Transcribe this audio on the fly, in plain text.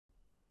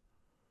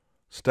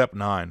Step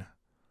 9.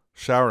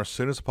 Shower as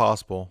soon as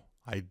possible,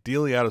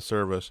 ideally out of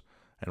service,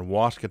 and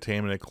wash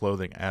contaminated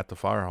clothing at the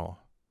fire hall.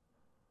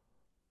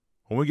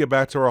 When we get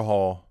back to our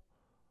hall,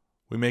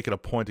 we make it a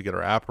point to get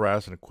our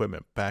apparatus and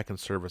equipment back in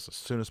service as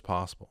soon as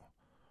possible.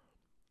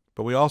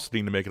 But we also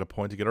need to make it a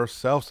point to get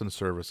ourselves in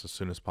service as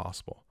soon as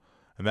possible,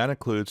 and that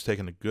includes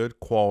taking a good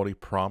quality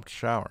prompt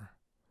shower.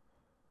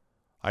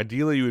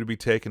 Ideally, you would be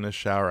taking this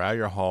shower at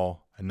your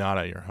hall and not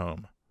at your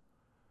home.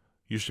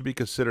 You should be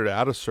considered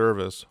out of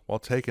service while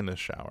taking this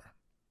shower.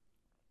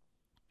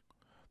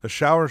 The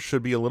shower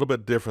should be a little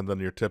bit different than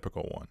your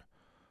typical one.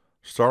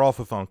 Start off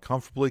with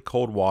uncomfortably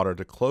cold water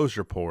to close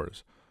your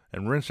pores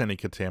and rinse any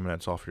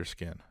contaminants off your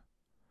skin.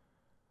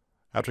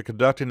 After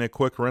conducting a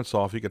quick rinse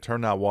off, you can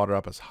turn that water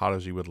up as hot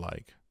as you would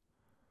like.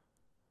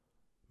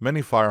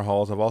 Many fire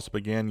halls have also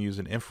began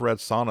using infrared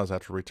saunas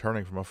after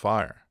returning from a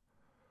fire.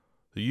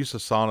 The use of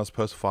saunas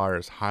post-fire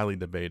is highly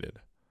debated.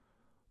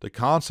 The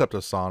concept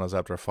of saunas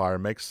after a fire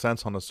makes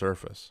sense on the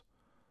surface.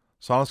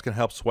 Saunas can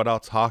help sweat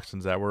out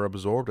toxins that were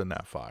absorbed in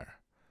that fire.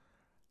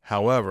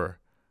 However,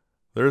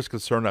 there is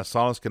concern that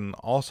saunas can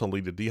also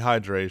lead to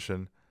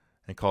dehydration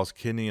and cause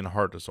kidney and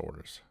heart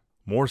disorders.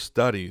 More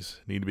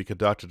studies need to be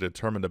conducted to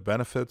determine the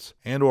benefits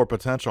and or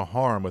potential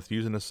harm with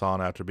using a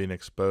sauna after being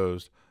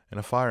exposed in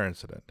a fire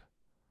incident.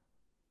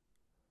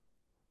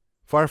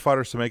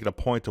 Firefighters should make it a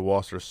point to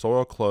wash their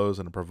soiled clothes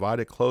in a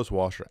provided clothes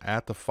washer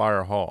at the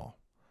fire hall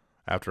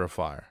after a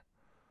fire.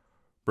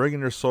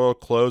 Bringing your soiled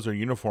clothes or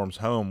uniforms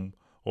home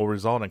will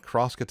result in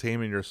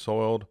cross-contaminating your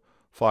soiled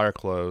fire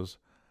clothes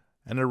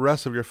and the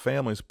rest of your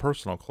family's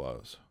personal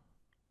clothes.